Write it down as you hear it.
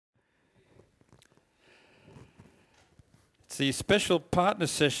the special partner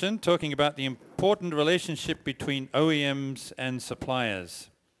session talking about the important relationship between OEMs and suppliers.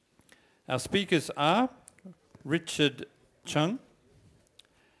 Our speakers are Richard Chung,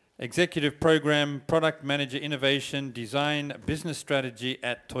 Executive Program Product Manager Innovation Design Business Strategy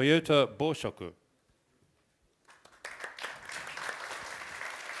at Toyota Boshoku.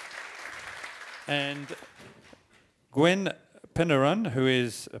 And Gwen Penneran, who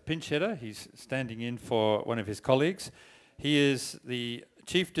is a pinch hitter. He's standing in for one of his colleagues. He is the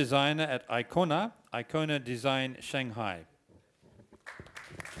Chief Designer at Icona Design Shanghai.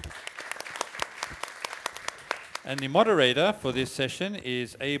 And the moderator for this session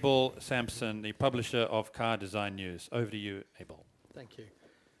is Abel Sampson, the publisher of Car Design News. Over to you, Abel. Thank you.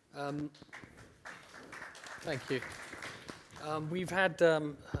 Thank you. We've had,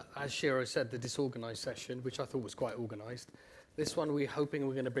 as Shiro said, the disorganized session, which I thought was quite organized. This one, we're hoping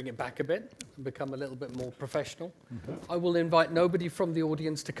we're going to bring it back a bit and become a little bit more professional. I will invite nobody from the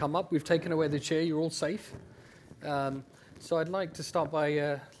audience to come up. We've taken away the chair. You're all safe. So I'd like to start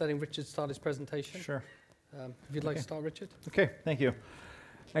by letting Richard start his presentation. Sure. If you'd like to start, Richard. Okay, thank you.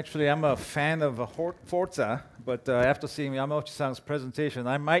 Actually, I'm a fan of Forza, but after seeing Yamauchi-san's presentation,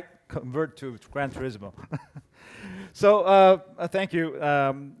 I might convert to Gran Turismo. So, thank you.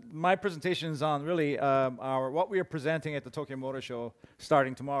 My presentation is on really what we are presenting at the Tokyo Motor Show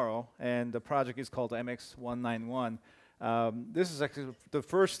starting tomorrow, and the project is called MX-191. This is actually the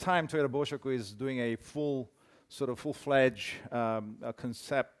first time Toyota Boshoku is doing a full-fledged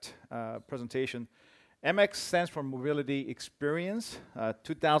concept presentation. MX stands for Mobility Experience,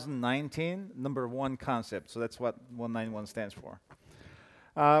 2019, #1 concept. So that's what 191 stands for.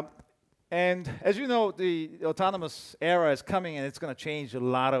 And as you know, the autonomous era is coming, and it's going to change a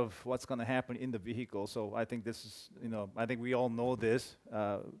lot of what's going to happen in the vehicle. So I think this is, I think we all know this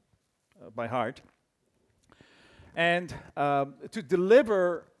by heart. And to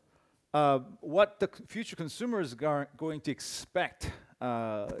deliver what the future consumers are going to expect,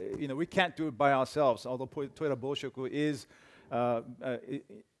 we can't do it by ourselves, although Toyota Boshoku is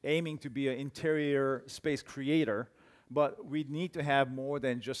aiming to be an interior space creator, but we need to have more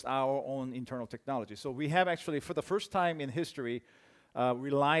than just our own internal technology. So we have actually, for the first time in history,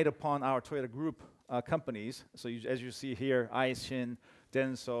 relied upon our Toyota Group companies. So as you see here, Aishin,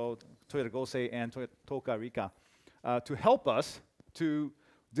 Denso, Toyota Gosei, and Toyota Toka Rika, to help us to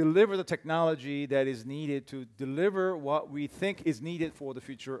deliver the technology that is needed to deliver what we think is needed for the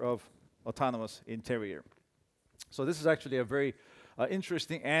future of autonomous interior. So this is actually a very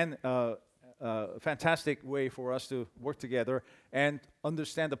interesting and fantastic way for us to work together and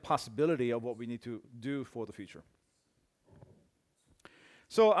understand the possibility of what we need to do for the future.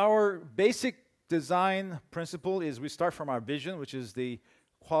 So our basic design principle is we start from our vision, which is the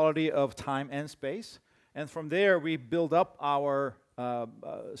quality of time and space. And from there, we build up our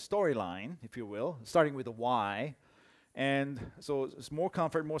storyline, if you will, starting with the why. And so it's more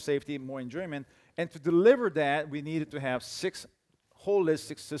comfort, more safety, more enjoyment. And to deliver that, we needed to have 6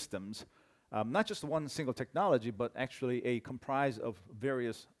 holistic systems, not just one single technology, but actually a comprise of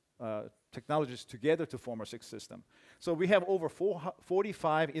various technologies together to form a 6 system. So we have over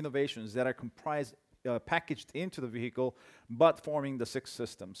 45 innovations that are comprised, packaged into the vehicle, but forming the 6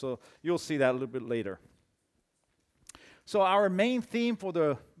 system. So you'll see that a little bit later. So our main theme for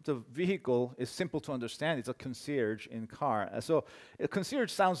the vehicle is simple to understand. It's a concierge in car. So a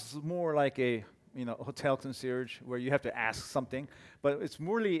concierge sounds more like a hotel concierge where you have to ask something, but it's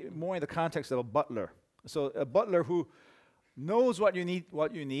more in the context of a butler. So a butler who knows what you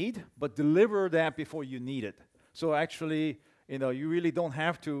need, but deliver that before you need it. So actually, you really don't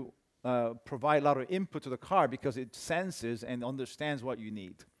have to provide a lot of input to the car because it senses and understands what you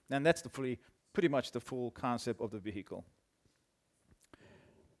need. And that's pretty much the full concept of the vehicle.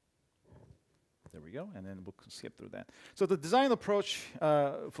 There we go, and then we'll skip through that. So the design approach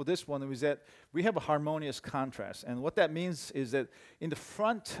for this one is that we have a harmonious contrast. And what that means is that in the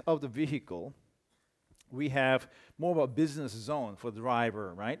front of the vehicle, we have more of a business zone for the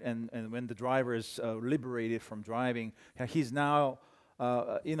driver, right? And when the driver is liberated from driving, he's now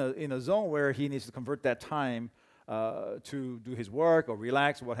in a zone where he needs to convert that time to do his work or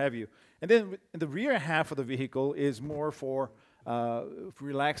relax or what have you. And then in the rear half of the vehicle is more for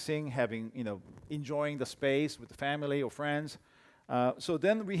relaxing, enjoying the space with the family or friends. So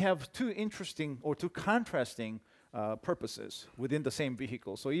then we have 2 contrasting purposes within the same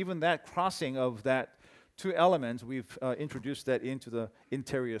vehicle. So even that crossing of that 2 elements, we've introduced that into the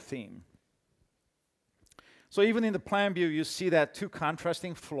interior theme. So even in the plan view, you see that 2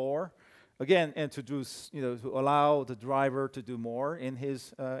 contrasting floor again, introduce, to allow the driver to do more in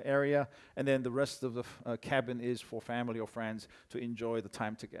his area, and then the rest of the cabin is for family or friends to enjoy the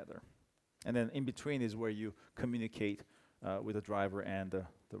time together. And then in between is where you communicate with the driver and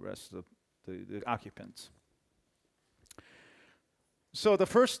the rest of the occupants. So the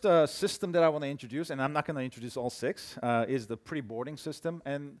first system that I want to introduce, and I'm not going to introduce all 6, is the pre-boarding system.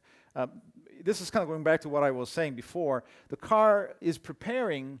 And this is kind of going back to what I was saying before. The car is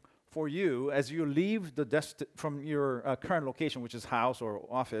preparing for you as you leave from your current location, which is house or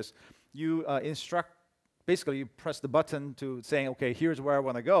office. You basically you press the button to saying, okay, here's where I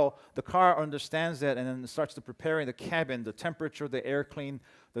want to go. The car understands that and then starts to preparing the cabin, the temperature, the air clean,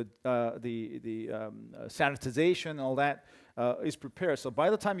 the sanitization, all that is prepared. So by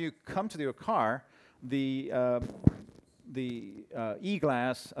the time you come to your car, the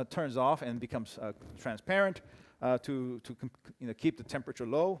e-glass turns off and becomes transparent to keep the temperature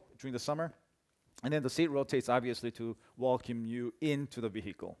low during the summer. And then the seat rotates, obviously, to welcome you into the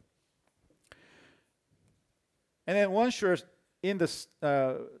vehicle. And then once you're in this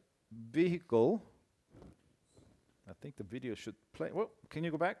vehicle, I think the video should play. Well, can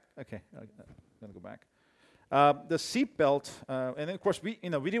you go back? Okay, I'm going to go back. The seat belt, and then of course we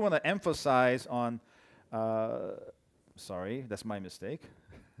didn't want to emphasize on. Sorry, that's my mistake.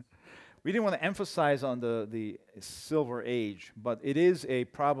 We didn't want to emphasize on the silver age, but it is a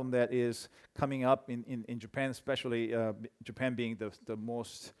problem that is coming up in Japan, especially Japan being the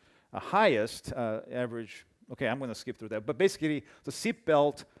most highest average. Okay, I'm going to skip through that. But basically, the seat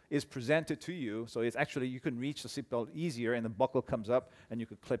belt is presented to you, so it's actually, you can reach the seat belt easier, and the buckle comes up, and you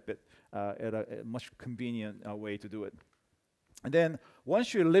could clip it at a much convenient way to do it. And then,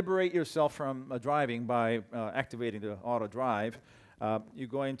 once you liberate yourself from driving by activating the auto drive, you're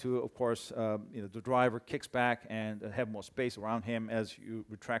going to, of course, the driver kicks back and have more space around him as you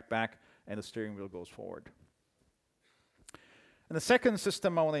retract back, and the steering wheel goes forward. And the second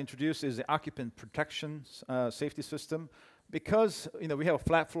system I want to introduce is the occupant protection safety system. Because we have a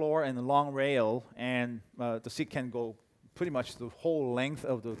flat floor and a long rail, and the seat can go pretty much the whole length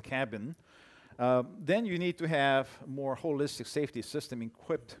of the cabin, then you need to have more holistic safety system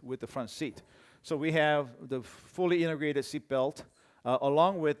equipped with the front seat. So we have the fully integrated seat belt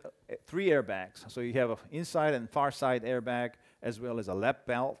along with 3 airbags. So you have an inside and far side airbag as well as a lap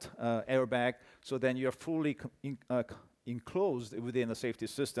belt airbag. So then you're fully enclosed within the safety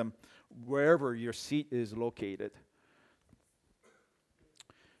system wherever your seat is located.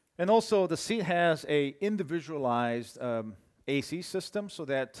 And also the seat has a individualized AC system, so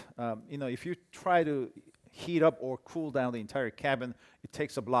that if you try to heat up or cool down the entire cabin, it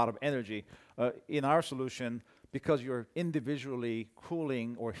takes up a lot of energy. In our solution, because you're individually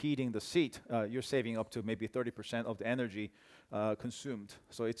cooling or heating the seat, you're saving up to maybe 30% of the energy consumed.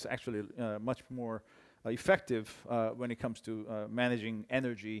 So it's actually much more effective when it comes to managing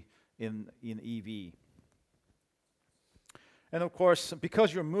energy in EV. And of course,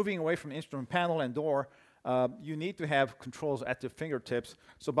 because you're moving away from the instrument panel and door, you need to have controls at the fingertips.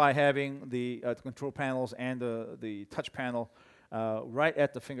 So by having the control panels and the touch panel right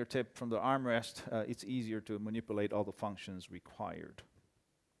at the fingertip from the armrest, it's easier to manipulate all the functions required.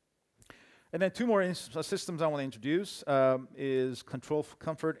 And then 2 more systems I want to introduce is control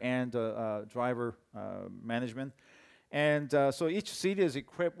comfort and driver management. And so each seat is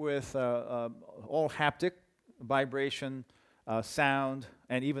equipped with all haptic, vibration, sound,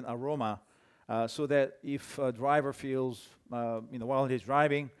 and even aroma, so that if a driver feels, while he's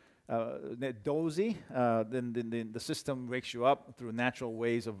driving, dozy, then the system wakes you up through natural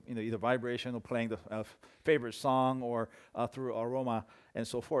ways of either vibration or playing the favorite song, or through aroma and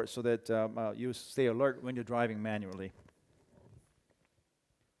so forth, so that you stay alert when you're driving manually.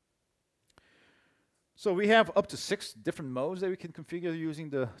 So we have up to 6 different modes that we can configure using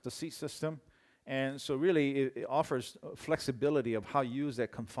the seat system. And so really it offers flexibility of how you use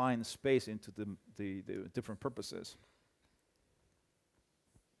that confined space into the different purposes.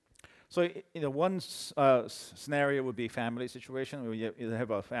 So one scenario would be family situation, where you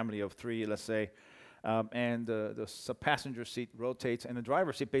have a family of 3, let's say, and the passenger seat rotates, and the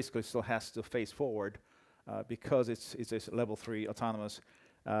driver's seat basically still has to face forward because it's a level 3 autonomous.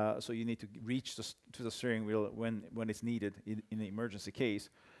 So you need to reach to the steering wheel when it's needed in an emergency case.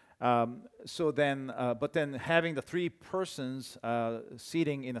 But then having the 3 persons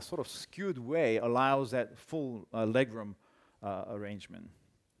seating in a sort of skewed way allows that full legroom arrangement.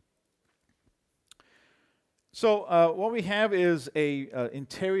 So what we have is a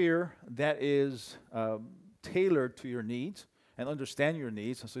interior that is tailored to your needs and understand your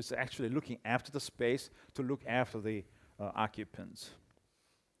needs. So it's actually looking after the space to look after the occupants.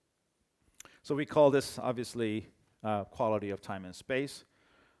 So we call this, obviously, quality of time and space.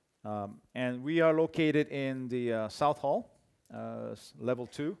 And we are located in the South Hall, level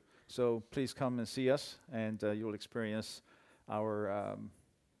 2. So please come and see us, and you'll experience our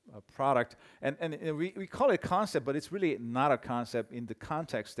product. And we call it concept, but it's really not a concept in the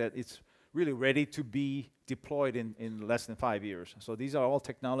context that it's really ready to be deployed in less than 5 years. So these are all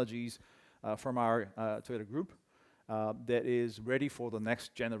technologies from our Toyota group that is ready for the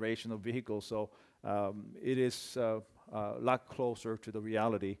next generation of vehicles. So it is a lot closer to the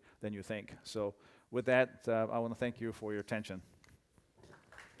reality than you think. So with that, I want to thank you for your attention.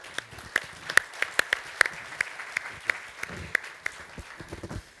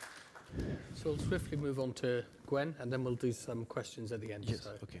 So we'll swiftly move on to Gwen, and then we'll do some questions at the end. Yes,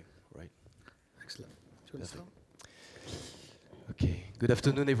 So. okay, right. Excellent. Do you want to start? Okay, good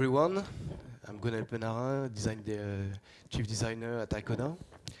afternoon, everyone. I'm Gonel Penarin, chief designer at Icona.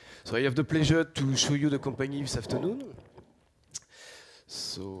 So I have the pleasure to show you the company this afternoon.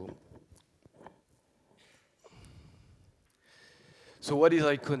 So what is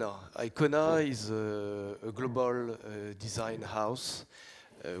Icona? Icona is a global design house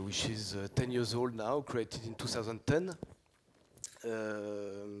which is 10 years old now, created in 2010.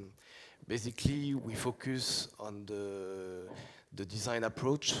 Basically, we focus on the design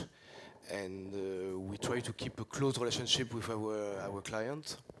approach, and we try to keep a close relationship with our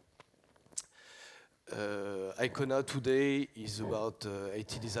client. Icona today is about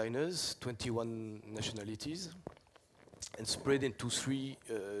 80 designers, 21 nationalities, and spread into 3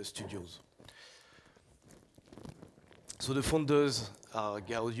 studios. So the founders are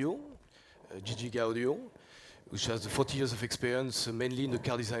Gaudio, Gigi Gaudio, which has 40 years of experience, mainly in the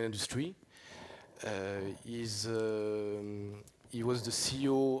car design industry. He was the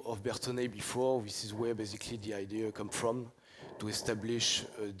CEO of Bertone before. This is where basically the idea comes from, to establish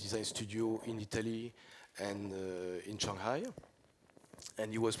a design studio in Italy and in Shanghai.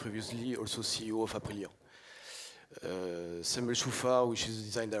 And he was previously also CEO of Aprilia. Samuel Schufar, which is the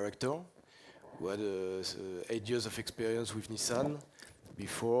design director, who had 8 years of experience with Nissan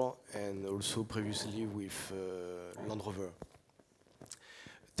before, and also previously with Land Rover.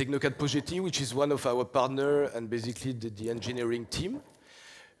 Technocat Pogetti, which is one of our partners and basically the engineering team,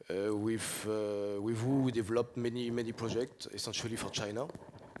 with who we developed many projects, essentially for China.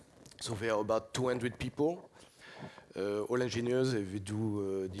 So there are about 200 people, all engineers. They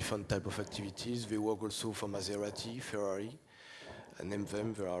do different type of activities. They work also for Maserati, Ferrari, I name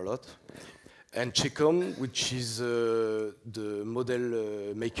them, there are a lot. And Checom, which is the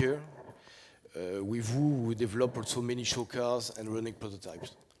model maker, with who we develop also many show cars and running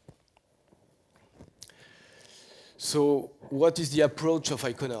prototypes. So what is the approach of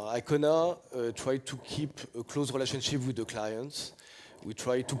Icona? Icona try to keep a close relationship with the clients. We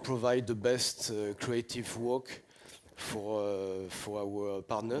try to provide the best creative work for our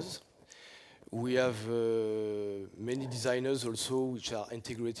partners. We have many designers also which are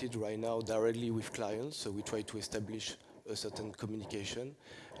integrated right now directly with clients, so we try to establish a certain communication,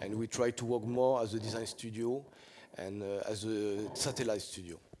 and we try to work more as a design studio and as a satellite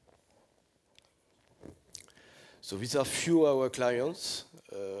studio. So these are few of our clients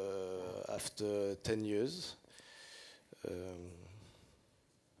after 10 years.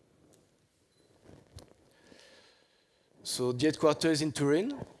 So the headquarters in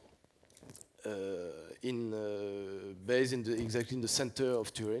Turin, based exactly in the center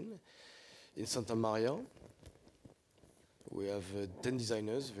of Turin, in Santa Maria. We have 10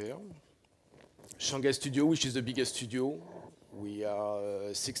 designers there. Shanghai studio, which is the biggest studio. We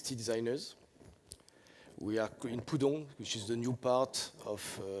are 60 designers. We are in Pudong, which is the new part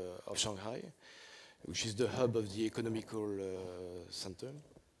of Shanghai, which is the hub of the economical center.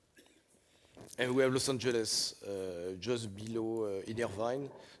 And we have Los Angeles, just below in Irvine,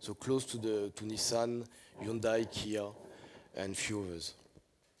 so close to Nissan, Hyundai, Kia, and few others.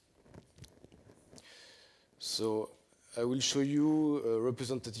 So I will show you a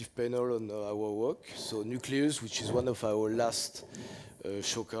representative panel on our work. So Nucleus, which is one of our last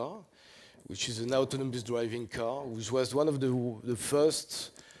show car, which is an autonomous driving car, which was one of the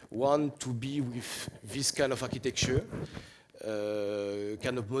first one to be with this kind of architecture,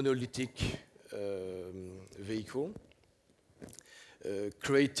 kind of monolithic vehicle,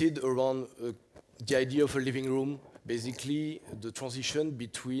 created around the idea of a living room, basically the transition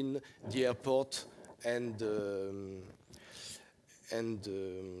between the airport and the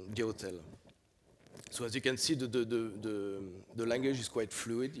hotel. So as you can see, the language is quite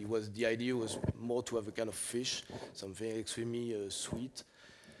fluid. The idea was more to have a kind of fish, something extremely sweet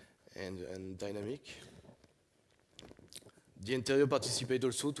and dynamic. The interior participates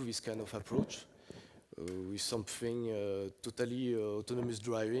also to this kind of approach, with something totally autonomous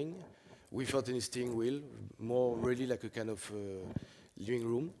driving, without any steering wheel, more really like a kind of living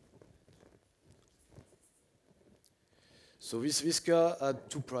room. So this car had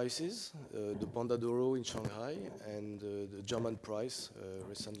two prices, the Panda Doro in Shanghai and the German price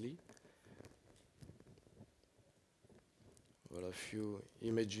recently. Well, a few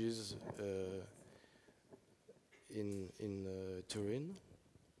images in Turin.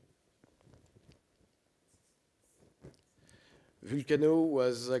 Vulcano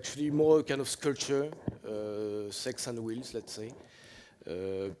was actually more a kind of sculpture, sex and wheels, let's say,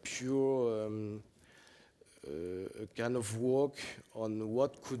 pure a kind of work on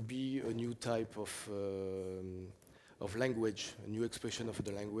what could be a new type of language, a new expression of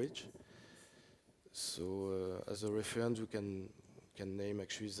the language. So as a reference, we can name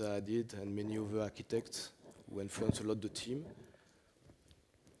actually Zaha Hadid and many other architects who influence a lot the team.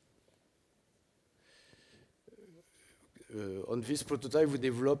 On this prototype, we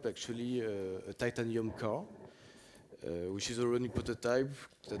developed actually a titanium car, which is a running prototype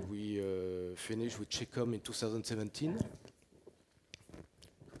that we finished with Checom in 2017.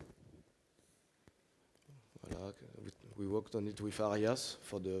 Voilà. We worked on it with Arias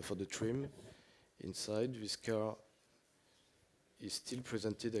for the trim. Inside, this car is still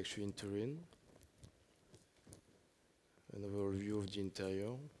presented actually in Turin. Another view of the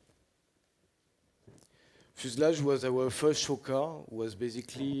interior. Fuselage was our first show car, was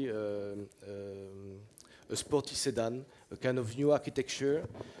basically a sporty sedan, a kind of new architecture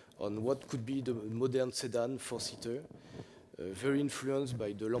on what could be the modern sedan four-seater, very influenced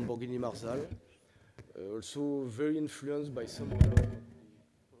by the Lamborghini Marzal, also very influenced by some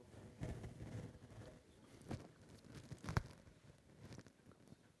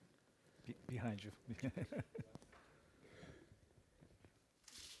behind you.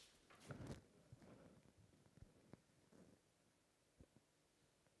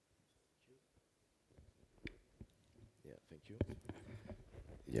 Yeah, thank you.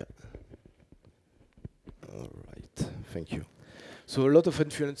 Yeah. All right, thank you. So a lot of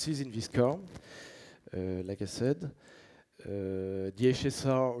influences in this car, like I said. The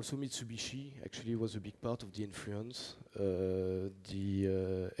HSR, also Mitsubishi, actually was a big part of the influence.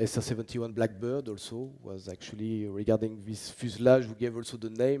 The SR71 Blackbird also was actually, regarding this fuselage, we gave also the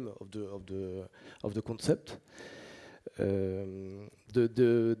name of the concept.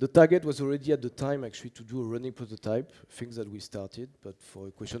 The target was already at the time actually to do a running prototype, things that we started, but for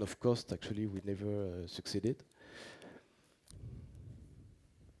a question of cost, actually, we never succeeded.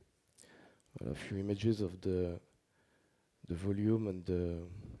 Well, a few images of the volume and the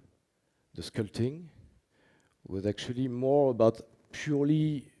sculpting was actually more about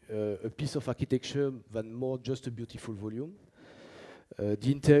purely a piece of architecture than more just a beautiful volume.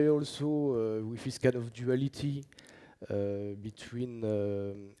 The interior also, with this kind of duality between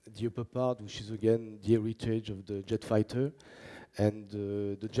the upper part, which is again the heritage of the jet fighter, and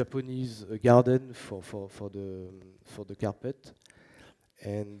the Japanese garden for the carpet.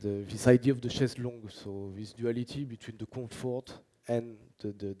 And this idea of the chaise longue, so this duality between the comfort and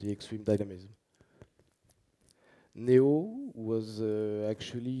the extreme dynamism. Neo was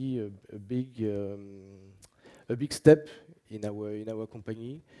actually a big step in our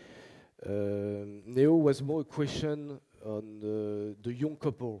company. Neo was more a question on the young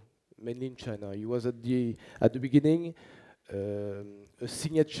couple, mainly in China. He was at the beginning a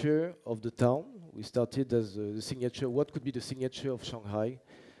signature of the town. We started as the signature, what could be the signature of Shanghai,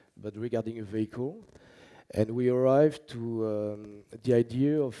 but regarding a vehicle. And we arrived to the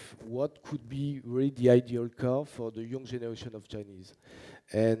idea of what could be really the ideal car for the young generation of Chinese.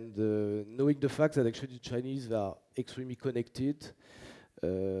 And knowing the fact that actually the Chinese are extremely connected,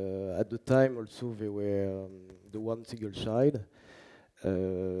 at the time also they were the one single child,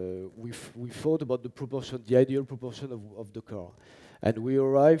 we thought about the proportion, the ideal proportion of the car. And we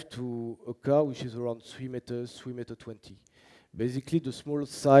arrived to a car which is around 3 meters, 3 meter 20. Basically the small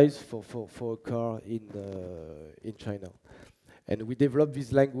size for a car in China. And we developed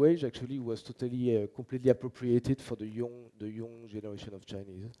this language, actually was totally completely appropriated for the young generation of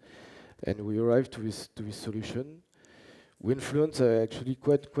Chinese. And we arrived to this solution. We influenced actually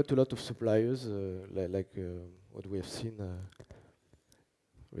quite a lot of suppliers, like what we have seen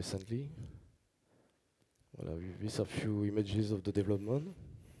recently. Well, these are a few images of the development.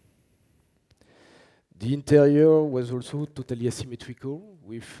 The interior was also totally asymmetrical,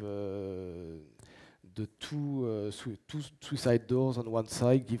 with the two suicide doors on one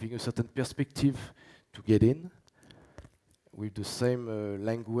side, giving a certain perspective to get in, with the same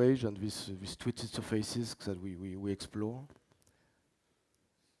language and these twisted surfaces that we explore.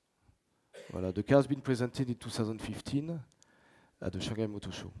 Voilà, the car has been presented in 2015 at the Shanghai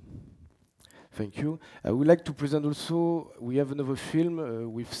Motor Show. Thank you. I would like to present also, we have another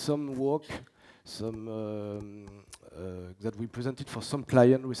film with some work, that we presented for some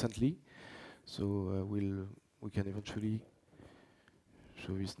client recently. So we can eventually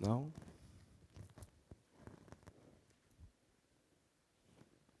show this now.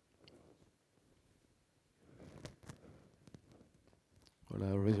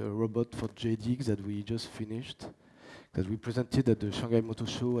 Voilà, a robot for JD that we just finished, that we presented at the Shanghai Motor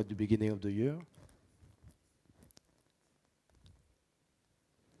Show at the beginning of the year.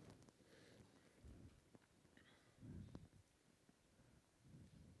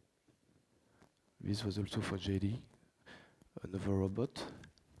 This was also for JD, another robot,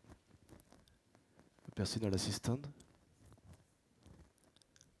 a personal assistant.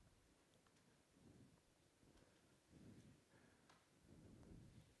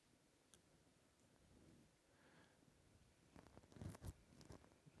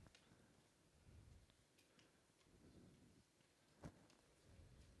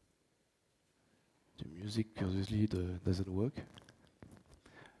 The music curiously doesn't work.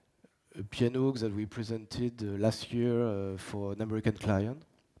 A piano that we presented last year for an American client.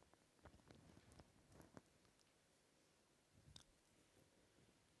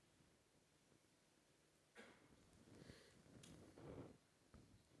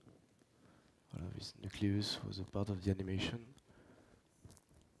 Voilà, this nucleus was a part of the animation.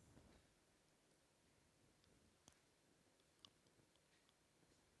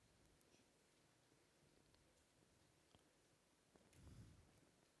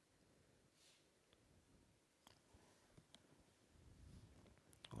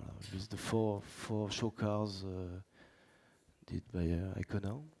 With the four show cars did by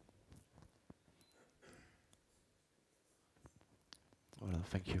Icona. Voilà,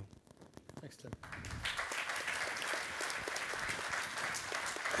 thank you. Excellent.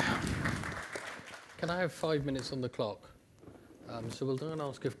 Can I have 5 minutes on the clock? So we'll go and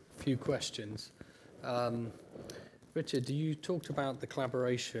ask a few questions. Richard, you talked about the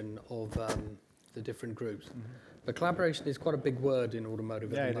collaboration of the different groups. But collaboration is quite a big word in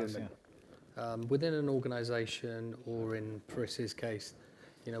automotive at the moment. Within an organization, or in Chris's case,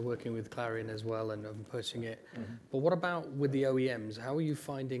 working with Clarion as well and pushing it. But what about with the OEMs? How are you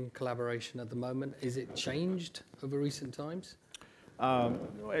finding collaboration at the moment? Is it changed over recent times?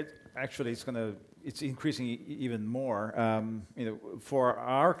 Actually, it's increasing even more. For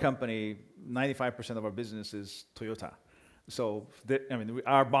our company, 95% of our business is Toyota. So,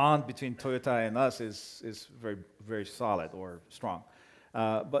 our bond between Toyota and us is very, very solid or strong.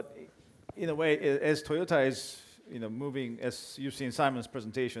 But in a way, as Toyota is, moving, as you've seen Simon's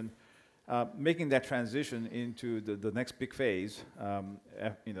presentation, making that transition into the next big phase,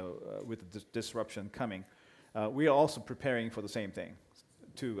 with the disruption coming, we are also preparing for the same thing,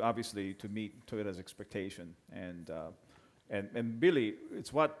 obviously to meet Toyota's expectation, and really,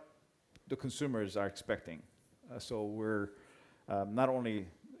 it's what the consumers are expecting. So we're not only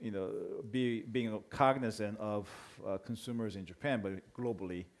being cognizant of consumers in Japan, but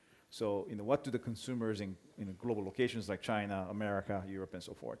globally. So what do the consumers in global locations like China, America, Europe, and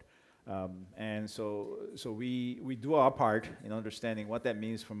so forth? And so we do our part in understanding what that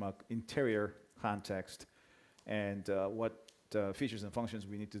means from an interior context, and what features and functions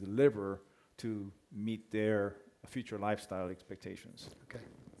we need to deliver to meet their future lifestyle expectations. Okay.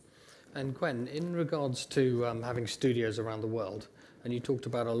 And Gwen, in regards to having studios around the world, and you talked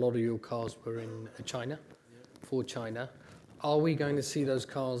about a lot of your cars were in China, for China. Are we going to see those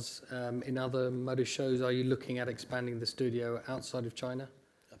cars in other motor shows? Are you looking at expanding the studio outside of China?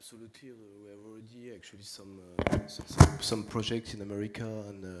 Absolutely. We have already actually some projects in America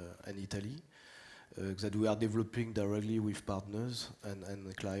and Italy that we are developing directly with partners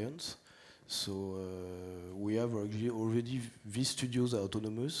and clients. So we have already these studios are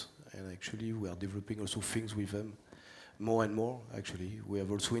autonomous, and actually we are developing also things with them more and more. Actually, we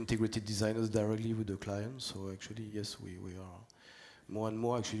have also integrated designers directly with the clients. So actually, yes, we are more and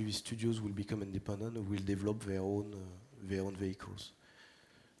more. Actually, these studios will become independent and will develop their own vehicles,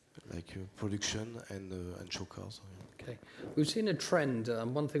 like production and show cars. Okay, we've seen a trend.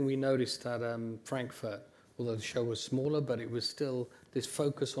 One thing we noticed at Frankfurt, although the show was smaller, but it was still this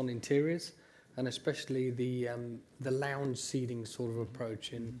focus on interiors, and especially the lounge seating sort of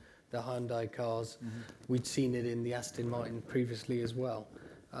approach in the Hyundai cars. We'd seen it in the Aston Martin previously as well.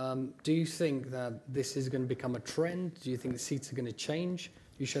 Do you think that this is going to become a trend? Do you think the seats are going to change?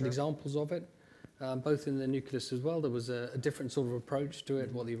 You showed examples of it, both in the nucleus as well. There was a different sort of approach to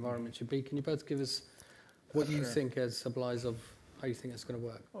it, what the environment should be. Can you both give us what you think as suppliers of how you think it's going to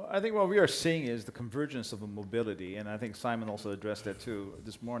work? Well, I think what we are seeing is the convergence of mobility, and I think Simon also addressed that too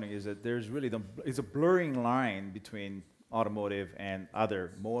this morning, is that there's really it's a blurring line between automotive and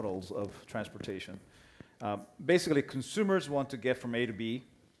other modals of transportation. Basically, consumers want to get from A to B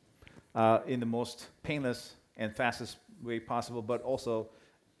in the most painless and fastest way possible, but also,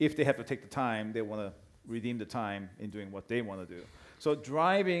 if they have to take the time, they want to redeem the time in doing what they want to do. So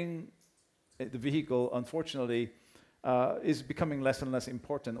driving the vehicle, unfortunately, is becoming less and less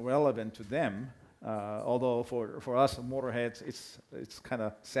important, relevant to them. Although for us motorheads, it's kind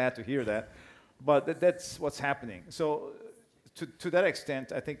of sad to hear that, but that's what's happening. So to that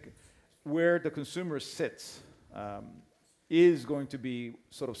extent, I think where the consumer sits is going to be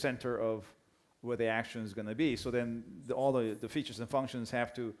sort of center of where the action is going to be. So then all the features and functions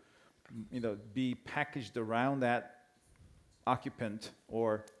have to, be packaged around that occupant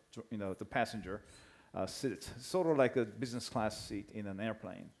or the passenger sits, sort of like a business class seat in an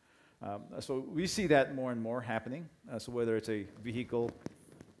airplane. So we see that more and more happening. So whether it's a vehicle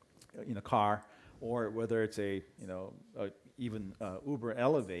in a car, or whether it's even Uber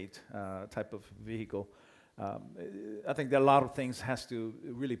Elevate type of vehicle, I think that a lot of things has to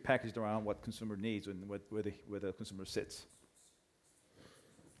really packaged around what consumer needs and where the consumer sits.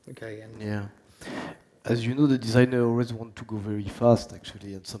 Okay. And Yeah. As you know, the designer always want to go very fast,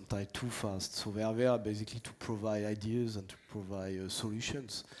 actually, and sometimes too fast. So they are there basically to provide ideas and to provide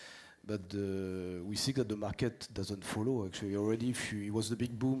solutions. But we see that the market doesn't follow. Actually, already it was the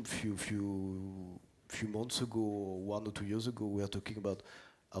big boom few months ago, 1 or 2 years ago. We are talking about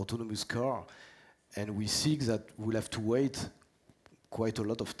autonomous car, and we see that we'll have to wait quite a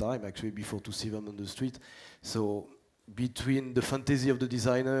lot of time actually before to see them on the street. So between the fantasy of the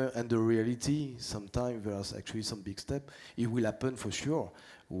designer and the reality, sometimes there's actually some big step. It will happen for sure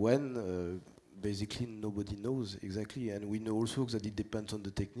when basically nobody knows exactly. And we know also that it depends on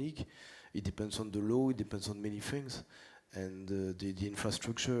the technique, it depends on the law, it depends on many things. And the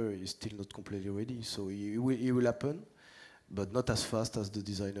infrastructure is still not completely ready. So it will happen, but not as fast as the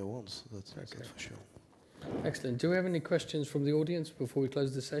designer wants. That's for sure. Excellent. Do we have any questions from the audience before we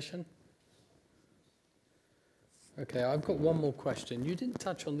close the session? Okay, I've got one more question. You didn't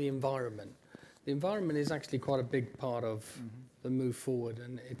touch on the environment. The environment is actually quite a big part of the move forward,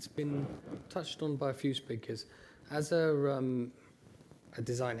 and it's been touched on by a few speakers. As a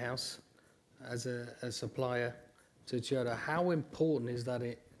design house, as a supplier to Toyota, how important is that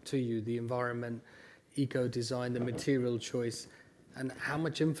to you, the environment, eco-design, the material choice, and how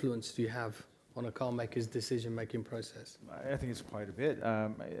much influence do you have on a car maker's decision-making process? I think it's quite a bit.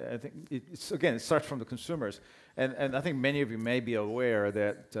 I think it starts from the consumers, and I think many of you may be aware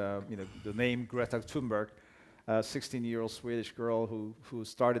that the name Greta Thunberg, a 16-year-old Swedish girl who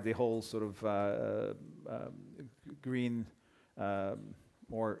started the whole sort of green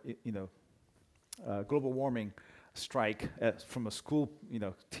global warming strike from a school,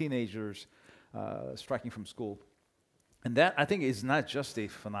 teenagers striking from school. And that, I think, is not just a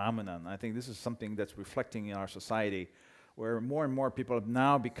phenomenon. I think this is something that's reflecting in our society, where more and more people are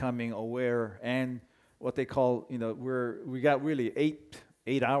now becoming aware, and what they call, we got really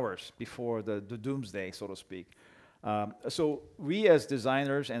eight hours before the doomsday, so to speak. So we as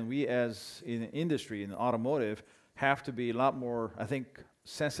designers and we as in industry, in automotive, have to be a lot more, I think,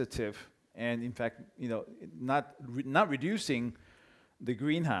 sensitive, and in fact, not reducing the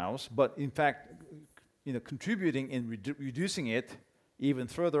greenhouse, but in fact, contributing in reducing it even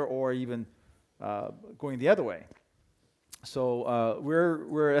further, or even going the other way. So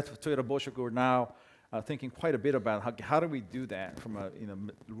we're at Toyota Boschuk. We're now thinking quite a bit about how do we do that from a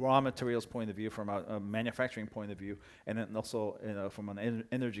raw materials point of view, from a manufacturing point of view, and then also from an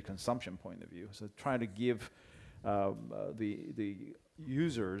energy consumption point of view. So trying to give the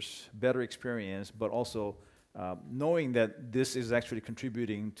users better experience, but also knowing that this is actually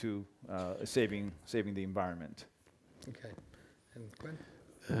contributing to saving the environment. Okay. And Gwen?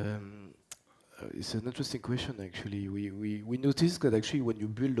 It's an interesting question, actually. We noticed that actually when you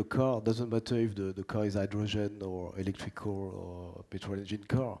build a car, it doesn't matter if the car is hydrogen or electrical or petrol engine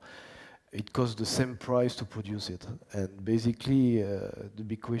car, it costs the same price to produce it. And basically, the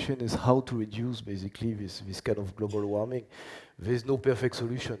big question is how to reduce basically this kind of global warming. There's no perfect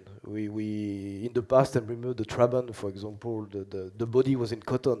solution. We in the past, and remember the Trabant, for example, the body was in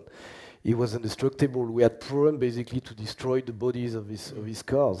cotton. It was indestructible. We had problem basically to destroy the bodies of these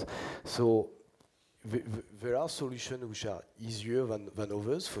cars. So there are solutions which are easier than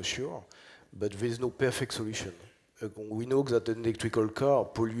others, for sure, but there's no perfect solution. We know that an electrical car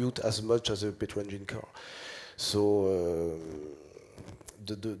pollutes as much as a petrol engine car. So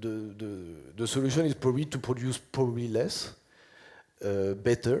the solution is probably to produce less,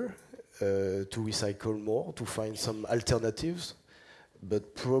 better, to recycle more, to find some alternatives,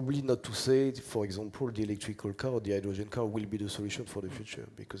 but probably not to say, for example, the electrical car or the hydrogen car will be the solution for the future,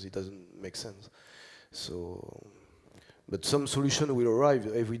 because it doesn't make sense. So, but some solution will arrive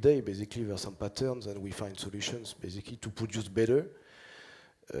every day. Basically, there are some patterns, and we find solutions basically to produce better.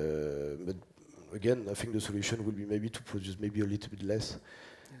 But again, I think the solution will be maybe to produce maybe a little bit less.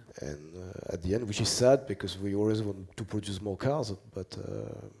 Yeah. And at the end, which is sad, because we always want to produce more cars, but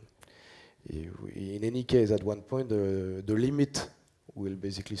in any case, at one point, the limit will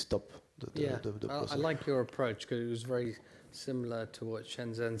basically stop the process. I like your approach, because it was very similar to what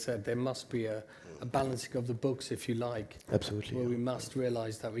Shenzhen said. There must be a balancing of the books, if you like. Absolutely. Where we must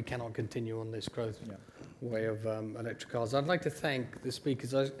realize that we cannot continue on this growth way of electric cars. I'd like to thank the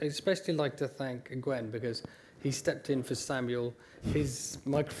speakers. I'd especially like to thank Gwen, because he stepped in for Samuel. His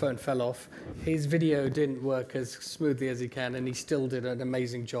microphone fell off. His video didn't work as smoothly as he can, and he still did an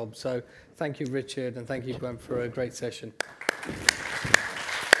amazing job. So thank you, Richard, and thank you, Gwen, for a great session.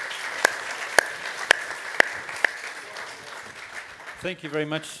 Thank you very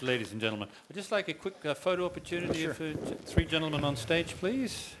much, ladies and gentlemen. I'd just like a quick photo opportunity for 3 gentlemen on stage,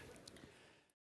 please.